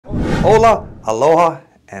Hola, aloha,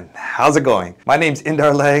 and how's it going? My name's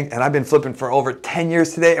Indar Lang, and I've been flipping for over 10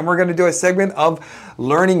 years today, and we're gonna do a segment of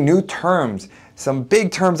learning new terms. Some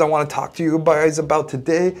big terms I want to talk to you guys about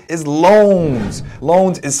today is loans.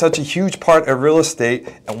 Loans is such a huge part of real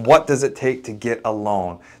estate, and what does it take to get a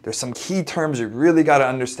loan? There's some key terms you really got to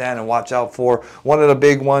understand and watch out for. One of the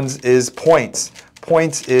big ones is points.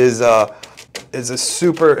 Points is a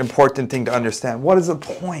super important thing to understand. What is a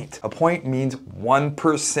point? A point means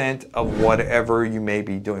 1% of whatever you may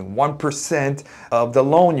be doing. 1% of the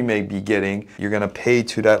loan you may be getting, you're gonna pay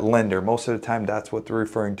to that lender. Most of the time, that's what they're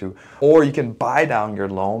referring to. Or you can buy down your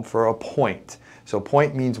loan for a point. So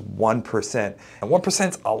point means 1%. And 1%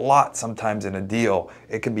 is a lot sometimes in a deal.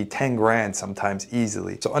 It can be 10 grand sometimes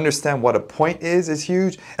easily. So understand what a point is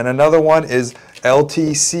huge. And another one is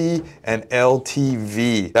LTC and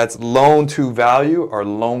LTV. That's loan to value or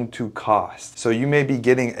loan to cost. So you may be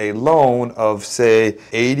getting a loan of say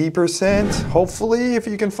 80%, hopefully if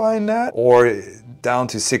you can find that, or down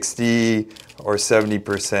to 60 or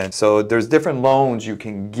 70%. So there's different loans you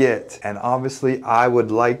can get. And obviously I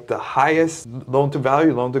would like the highest loan to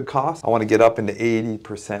value, loan to cost. I want to get up into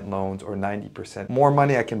 80% loans or 90%. More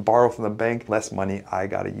money I can borrow from the bank, less money I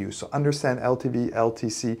got to use. So understand LTV,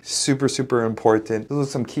 LTC, super, super important. Those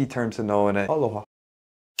are some key terms to know in it. Aloha.